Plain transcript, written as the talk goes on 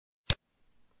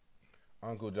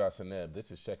Uncle Jocelyn,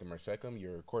 this is Shekim,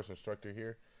 your course instructor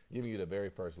here, giving you the very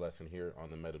first lesson here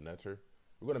on the Medu.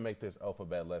 We're going to make this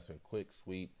alphabet lesson quick,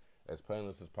 sweet, as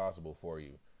painless as possible for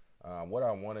you. What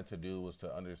I wanted to do was to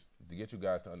get you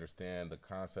guys to understand the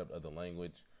concept of the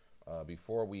language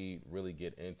before we really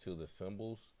get into the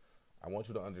symbols. I want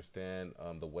you to understand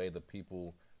the way the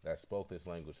people that spoke this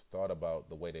language thought about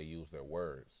the way they use their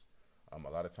words. A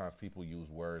lot of times people use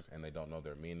words and they don't know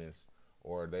their meanings,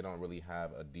 or they don't really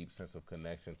have a deep sense of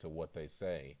connection to what they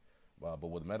say. But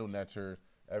with Medu,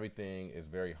 everything is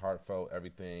very heartfelt,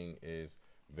 everything is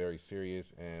very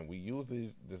serious, and we use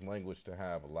this language to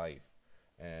have life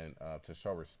and to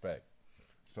show respect.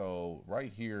 So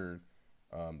right here,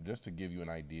 just to give you an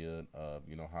idea of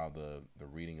how the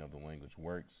reading of the language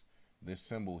works, this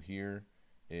symbol here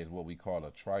is what we call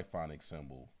a triphonic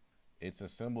symbol. It's a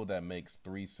symbol that makes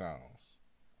three sounds.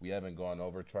 We haven't gone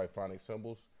over triphonic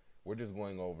symbols. We're just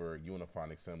going over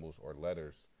uniphonic symbols or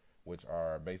letters, which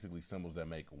are basically symbols that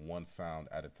make one sound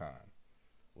at a time.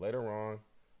 Later on,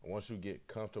 once you get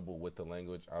comfortable with the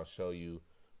language, I'll show you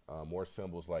more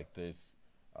symbols like this,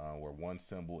 where one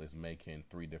symbol is making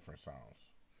three different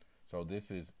sounds. So this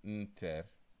is nter,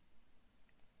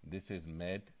 this is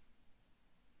med.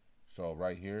 So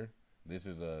right here, this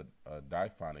is a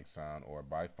diphonic sound or a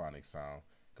biphonic sound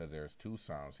because there's two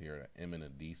sounds here, an M and a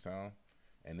D sound.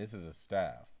 And this is a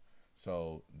staff.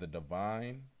 So the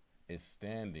divine is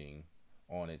standing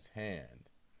on its hand.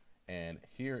 And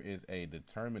here is a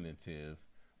determinative,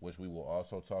 which we will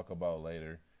also talk about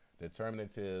later.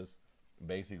 Determinatives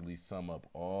basically sum up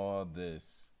all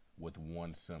this with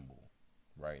one symbol,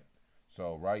 right?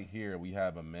 So right here we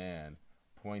have a man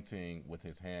pointing with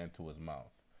his hand to his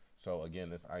mouth. So again,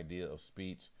 this idea of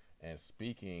speech and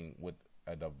speaking with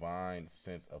a divine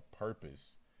sense of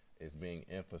purpose is being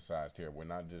emphasized here. We're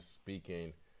not just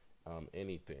speaking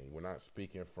anything. We're not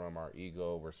speaking from our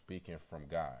ego. We're speaking from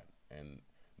God. And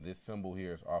this symbol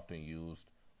here is often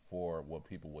used for what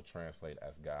people would translate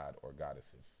as God or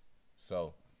goddesses.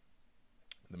 So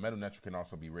the Medu can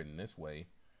also be written this way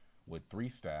with three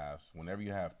staffs. Whenever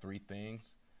you have three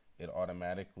things, it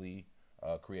automatically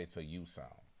creates a U sound.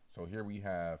 So here we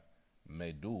have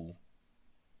Medu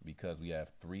because we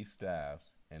have three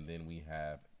staffs, and then we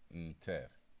have Nter.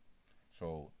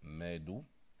 So Medu,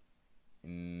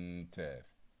 Nter,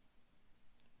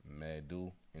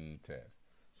 Medu, Nter.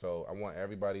 So I want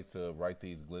everybody to write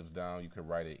these glyphs down. You could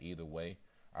write it either way.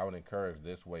 I would encourage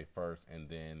this way first, and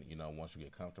then once you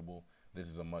get comfortable, this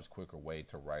is a much quicker way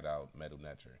to write out Medu.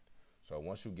 So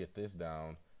once you get this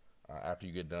down, after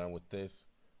you get done with this,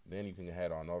 then you can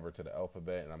head on over to the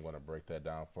alphabet, and I'm going to break that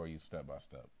down for you step by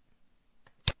step.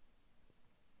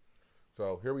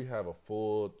 So here we have a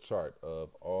full chart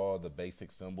of all the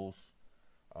basic symbols.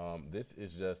 This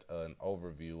is just an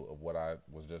overview of what I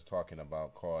was just talking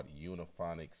about called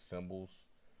uniphonic symbols,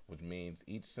 which means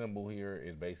each symbol here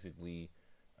is basically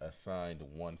assigned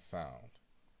one sound.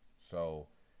 So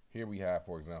here we have,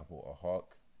 for example, a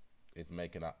hawk. It's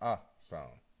making an ah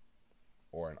sound,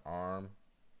 or an arm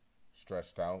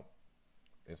stretched out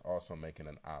is also making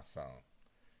an ah sound.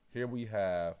 Here we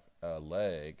have a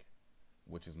leg,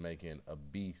 which is making a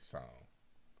B sound,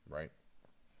 right?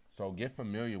 So get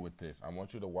familiar with this. I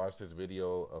want you to watch this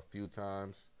video a few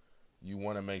times. You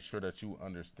want to make sure that you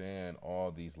understand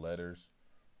all these letters,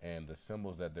 and the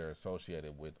symbols that they're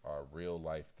associated with are real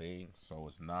life things. So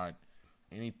it's not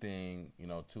anything,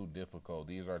 too difficult.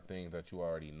 These are things that you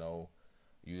already know.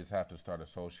 You just have to start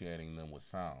associating them with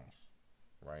sounds,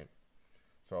 right?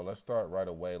 So let's start right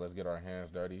away. Let's get our hands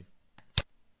dirty.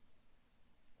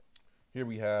 Here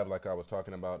we have, like I was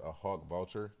talking about, a hawk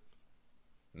vulture.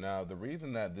 Now, the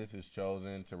reason that this is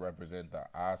chosen to represent the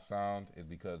ah sound is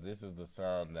because this is the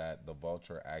sound that the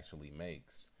vulture actually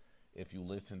makes. If you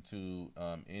listen to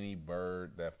any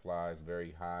bird that flies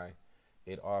very high,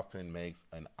 it often makes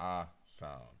an ah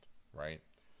sound, right?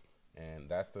 And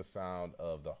that's the sound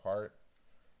of the heart,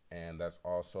 and that's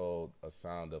also a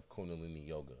sound of Kundalini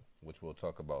yoga, which we'll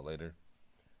talk about later.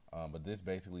 But this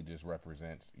basically just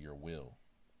represents your will,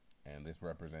 and this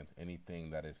represents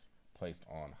anything that is placed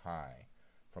on high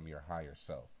from your higher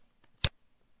self.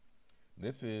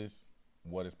 This is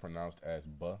what is pronounced as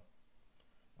ba.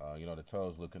 The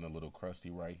toe's looking a little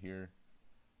crusty right here,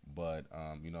 but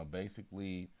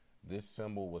basically this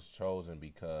symbol was chosen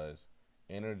because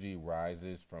energy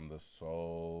rises from the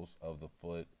soles of the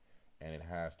foot, and it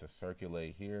has to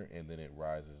circulate here, and then it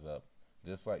rises up,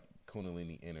 just like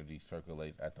Kundalini energy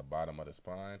circulates at the bottom of the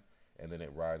spine, and then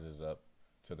it rises up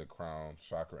to the crown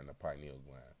chakra and the pineal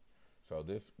gland. So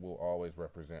this will always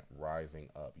represent rising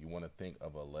up. You want to think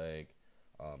of a leg,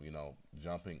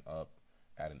 jumping up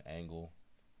at an angle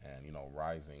and,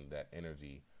 rising that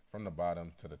energy from the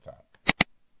bottom to the top.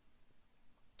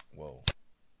 Whoa,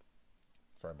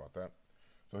 sorry about that.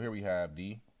 So here we have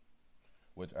D,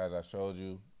 which, as I showed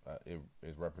you, it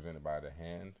is represented by the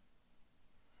hand.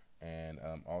 And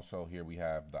also here we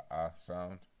have the A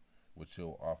sound, which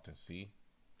you'll often see.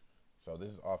 So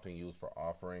this is often used for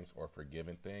offerings or for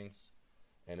giving things.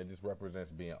 And it just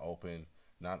represents being open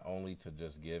not only to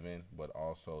just giving, but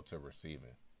also to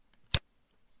receiving.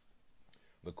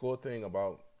 The cool thing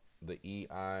about the E,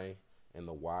 I, and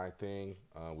the Y thing,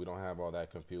 we don't have all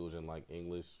that confusion like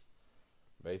English.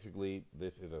 Basically,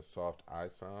 this is a soft I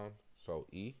sound. So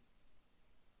E,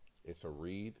 it's a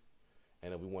reed.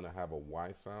 And if we want to have a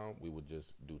Y sound, we would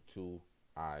just do two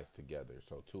I's together.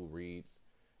 So two reeds,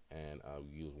 and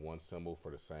use one symbol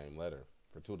for the same letter,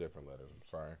 for two different letters, I'm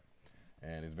sorry.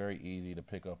 And it's very easy to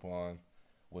pick up on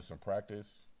with some practice.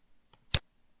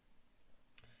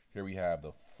 Here we have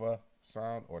the F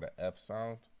sound, or the F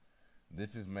sound.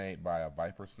 This is made by a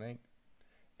viper snake,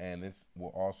 and this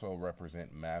will also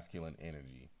represent masculine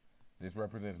energy. This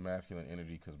represents masculine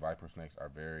energy because viper snakes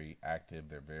are very active.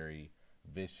 They're very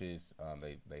vicious.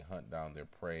 They hunt down their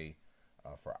prey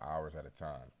for hours at a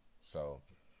time. So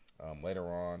later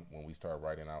on, when we start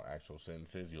writing out actual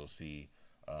sentences, you'll see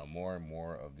more and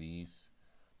more of these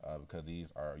because these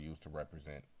are used to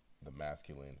represent the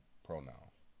masculine pronoun.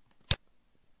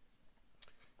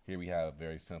 Here we have a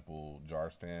very simple jar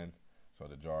stand. So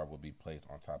the jar will be placed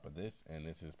on top of this, and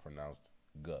this is pronounced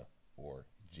G or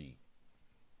G.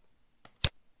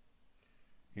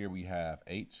 Here we have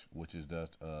H, which is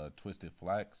just twisted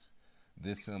flax.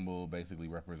 This symbol basically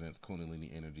represents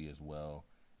Kundalini energy as well.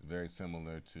 It's very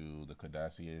similar to the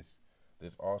Caduceus.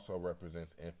 This also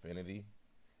represents infinity,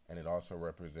 and it also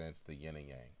represents the yin and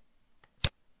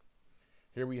yang.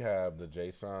 Here we have the J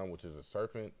sign, which is a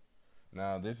serpent.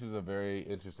 Now, this is a very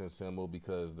interesting symbol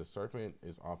because the serpent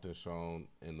is often shown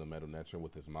in the Medu Neter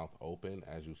with his mouth open,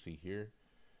 as you see here.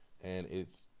 And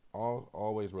it's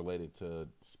always related to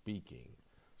speaking.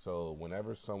 So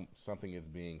whenever something is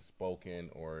being spoken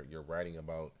or you're writing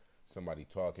about somebody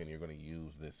talking, you're going to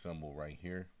use this symbol right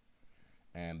here.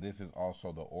 And this is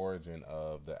also the origin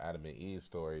of the Adam and Eve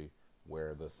story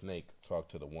where the snake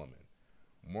talked to the woman.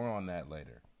 More on that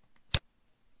later.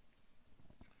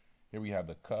 Here we have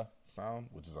the K sound,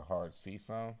 which is a hard C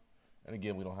sound. And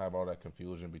again, we don't have all that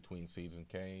confusion between C's and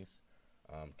K's.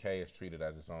 K is treated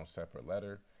as its own separate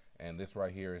letter. And this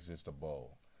right here is just a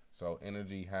bowl. So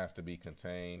energy has to be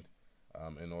contained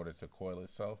in order to coil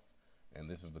itself. And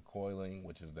this is the coiling,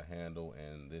 which is the handle,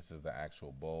 and this is the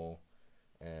actual bowl.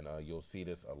 And you'll see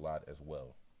this a lot as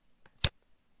well.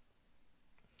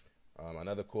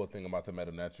 Another cool thing about the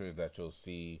Medu Neter is that you'll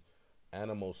see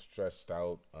animals stretched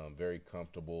out, very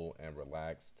comfortable and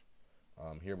relaxed.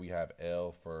 Here we have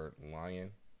L for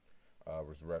lion,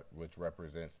 which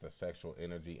represents the sexual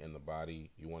energy in the body.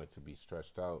 You want it to be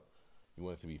stretched out. You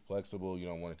want it to be flexible. You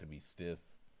don't want it to be stiff.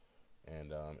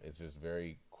 And it's just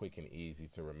very quick and easy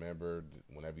to remember.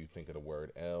 Whenever you think of the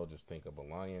word L, just think of a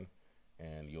lion,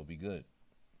 and you'll be good.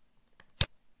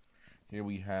 Here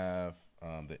we have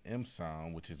the M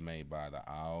sound, which is made by the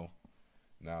owl.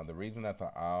 Now, the reason that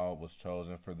the owl was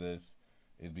chosen for this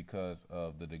is because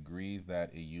of the degrees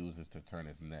that it uses to turn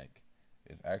its neck.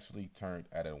 It's actually turned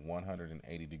at a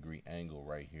 180-degree angle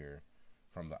right here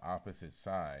from the opposite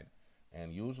side.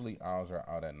 And usually owls are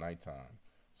out at nighttime.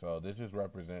 So this just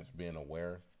represents being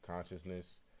aware,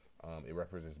 consciousness. It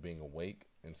represents being awake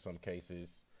in some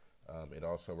cases. It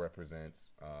also represents,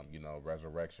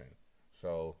 resurrection.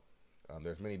 So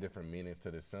there's many different meanings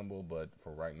to this symbol, but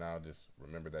for right now, just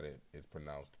remember that it is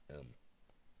pronounced M.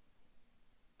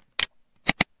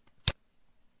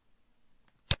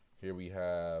 Here we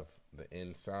have the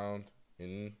N sound,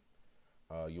 N.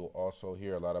 You'll also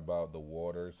hear a lot about the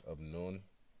waters of Nun,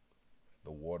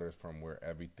 the waters from where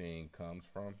everything comes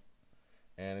from.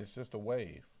 And it's just a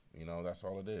wave, that's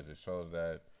all it is. It shows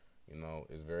that,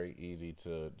 it's very easy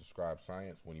to describe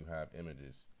science when you have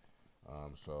images.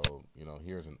 So,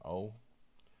 here's an O,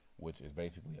 which is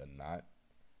basically a knot.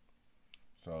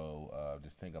 So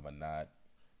just think of a knot,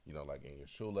 like in your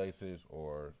shoelaces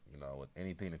or, with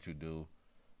anything that you do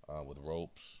with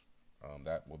ropes.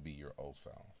 That would be your O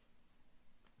sound.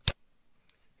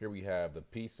 Here we have the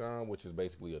P sound, which is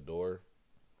basically a door,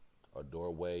 a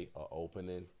doorway, a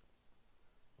opening.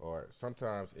 Or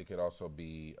sometimes it could also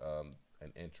be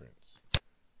an entrance.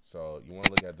 So you want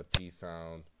to look at the P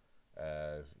sound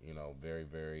as, very,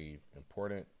 very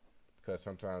important because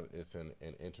sometimes it's an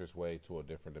entranceway to a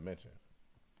different dimension.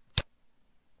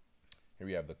 Here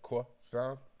we have the K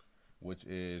sound, which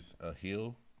is a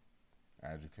heel,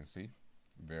 as you can see.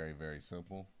 Very, very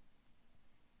simple.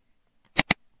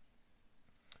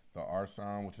 The R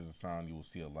sound, which is a sound you will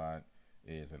see a lot,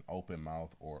 is an open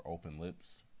mouth or open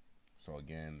lips. So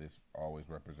again, this always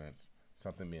represents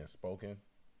something being spoken.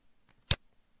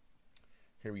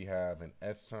 Here we have an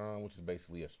S sound, which is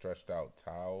basically a stretched out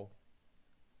towel,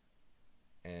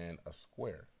 and a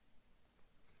square.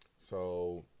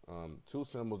 So two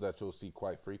symbols that you'll see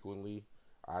quite frequently.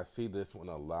 I see this one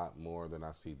a lot more than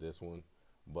I see this one,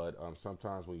 but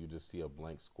sometimes when you just see a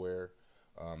blank square,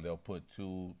 they'll put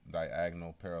two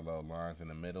diagonal parallel lines in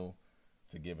the middle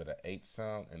to give it an H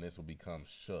sound, and this will become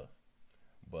sh.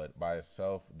 But by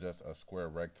itself, just a square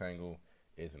rectangle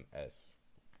is an S.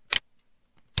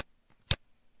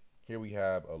 Here we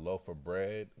have a loaf of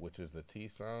bread, which is the T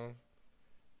sound.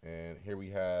 And here we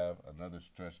have another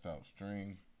stretched out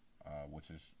string, which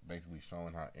is basically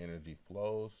showing how energy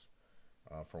flows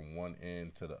from one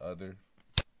end to the other.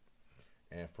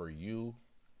 And for U,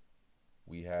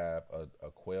 we have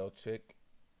a quail chick.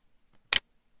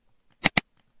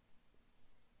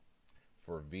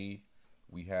 For V,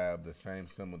 we have the same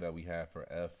symbol that we have for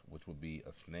F, which would be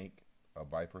a snake, a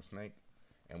viper snake.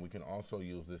 And we can also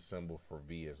use this symbol for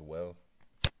V as well.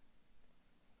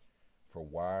 For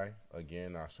Y,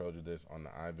 again, I showed you this on the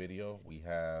I video. We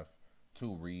have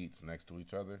two reeds next to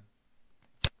each other.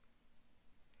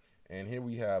 And here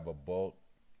we have a bolt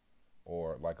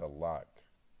or like a lock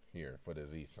here for the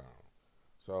Z sound.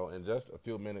 So in just a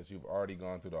few minutes, you've already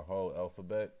gone through the whole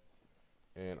alphabet.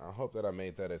 And I hope that I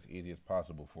made that as easy as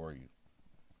possible for you.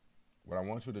 What I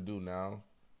want you to do now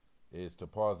is to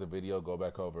pause the video, go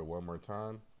back over it one more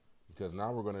time, because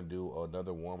now we're going to do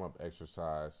another warm-up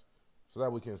exercise so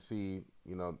that we can see,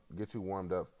 get you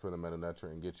warmed up for the Medu Neter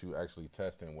and get you actually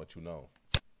testing what you know.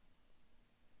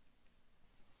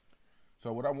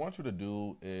 So what I want you to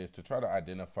do is to try to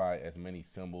identify as many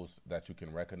symbols that you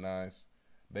can recognize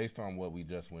based on what we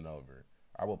just went over.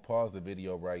 I will pause the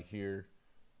video right here.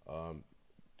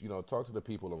 Talk to the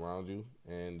people around you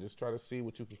and just try to see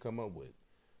what you can come up with.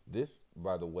 This,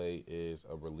 by the way, is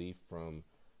a relief from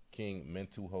King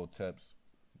Mentuhotep's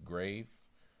grave.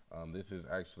 This is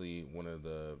actually one of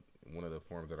the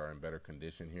forms that are in better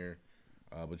condition here,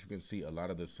 but you can see a lot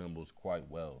of the symbols quite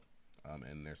well,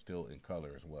 and they're still in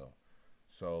color as well.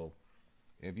 So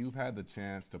if you've had the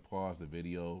chance to pause the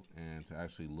video and to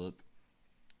actually look,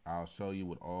 I'll show you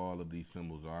what all of these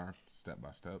symbols are step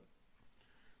by step.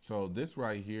 So this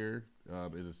right here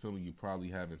is a symbol you probably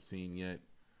haven't seen yet,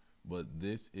 but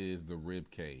this is the rib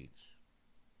cage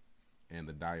and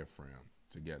the diaphragm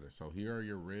together. So here are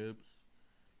your ribs,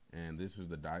 and this is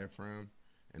the diaphragm,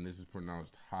 and this is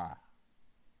pronounced ha.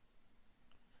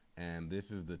 And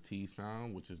this is the T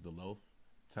sound, which is the loaf,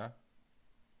 ta.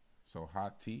 So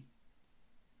ha T.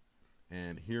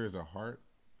 And here is a heart.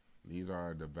 These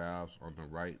are the valves on the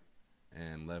right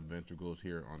and left ventricles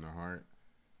here on the heart.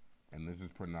 And this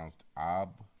is pronounced ab.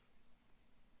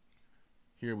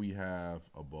 Here we have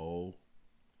a bowl,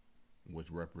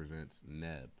 which represents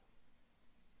neb.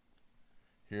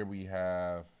 Here we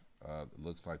have, it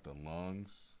looks like the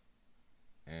lungs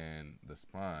and the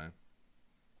spine.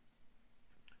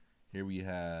 Here we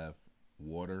have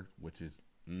water, which is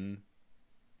n.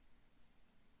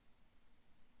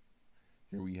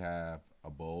 Here we have a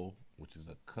bowl, which is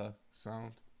a k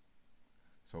sound.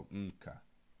 So nka,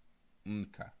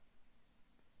 nka.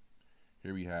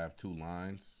 Here we have two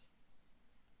lines.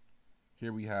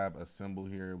 Here we have a symbol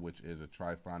here, which is a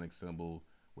triphonic symbol,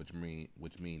 which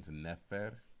means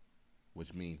nefer,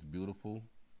 which means beautiful.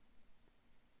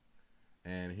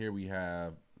 And here we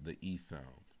have the E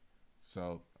sound.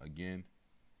 So again,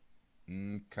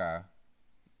 nka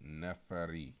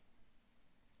neferi,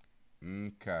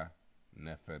 nka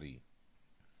neferi.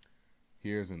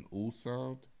 Here's an U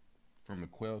sound from the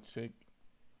quail chick.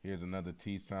 Here's another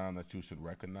T sound that you should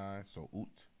recognize. So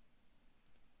ut,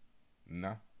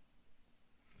 na.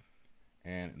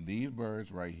 And these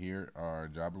birds right here are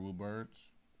jabiru birds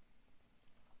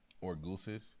or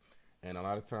gooses. And a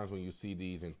lot of times when you see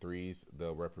these in threes,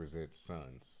 they'll represent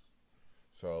suns.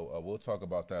 So we'll talk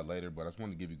about that later, but I just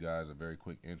want to give you guys a very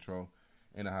quick intro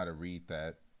into how to read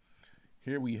that.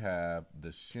 Here we have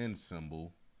the shin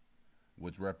symbol,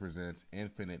 which represents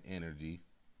infinite energy.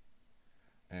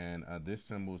 And this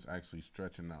symbol is actually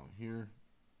stretching out here.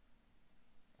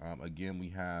 Again, we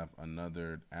have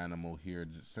another animal here,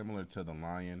 just similar to the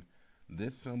lion.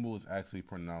 This symbol is actually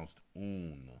pronounced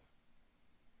un.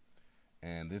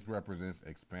 And this represents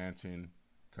expansion,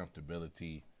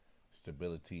 comfortability,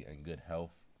 stability, and good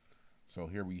health. So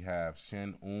here we have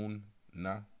shen un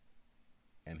na.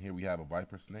 And here we have a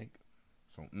viper snake.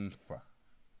 So nfa,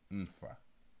 nfa.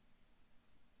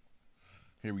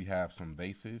 Here we have some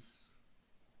bases.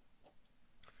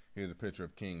 Here's a picture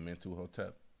of King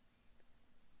Mentuhotep.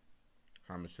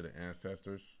 Homage to the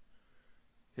ancestors.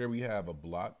 Here we have a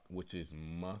block, which is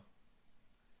ma,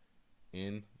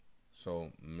 in.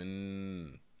 So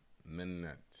min,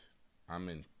 minnet,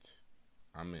 amint,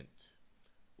 amint,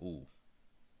 ooh.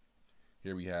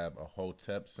 Here we have a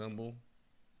hotep symbol.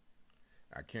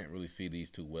 I can't really see these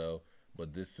too well,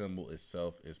 but this symbol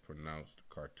itself is pronounced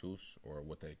cartouche, or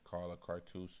what they call a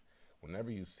cartouche. Whenever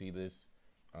you see this,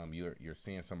 you're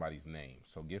seeing somebody's name.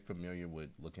 So get familiar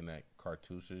with looking at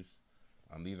cartouches.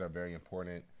 These are very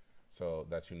important so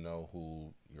that you know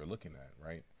who you're looking at,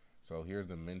 right? So here's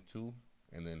the Medu,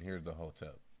 and then here's the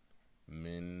hotep.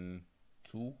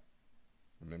 Medu,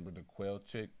 remember the quail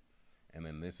chick? And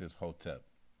then this is hotep.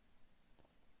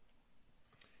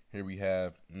 Here we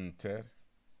have nter.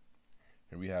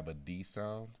 Here we have a D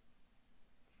sound.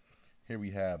 Here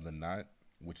we have the knot,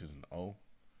 which is an O.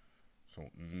 So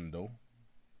ndo.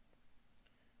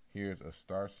 Here's a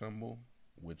star symbol,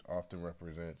 which often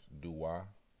represents dua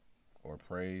or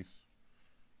praise.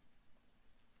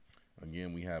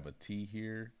 Again, we have a T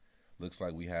here. Looks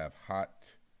like we have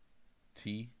hot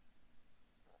T,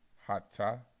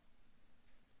 hatta,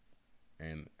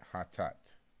 and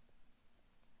hatat.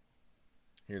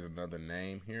 Here's another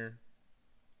name here.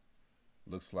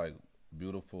 Looks like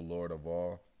beautiful Lord of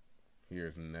all.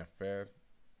 Here's Nefer,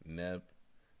 Neb,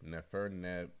 Nefer,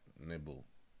 Neb, Nebu,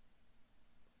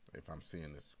 if I'm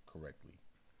seeing this correctly.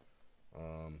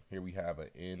 Here we have an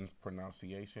N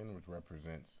pronunciation, which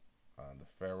represents the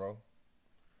pharaoh.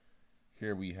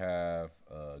 Here we have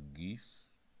geese.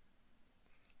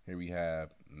 Here we have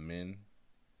Min,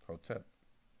 Hotep.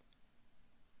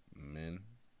 Min,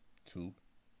 Tu,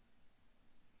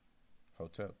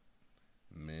 Hotep.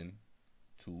 Min,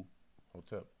 Tu,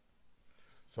 Hotep.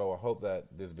 So I hope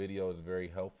that this video is very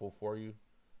helpful for you.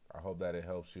 I hope that it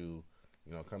helps you,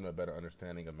 come to a better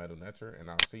understanding of Medu Neter, and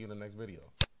I'll see you in the next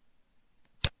video.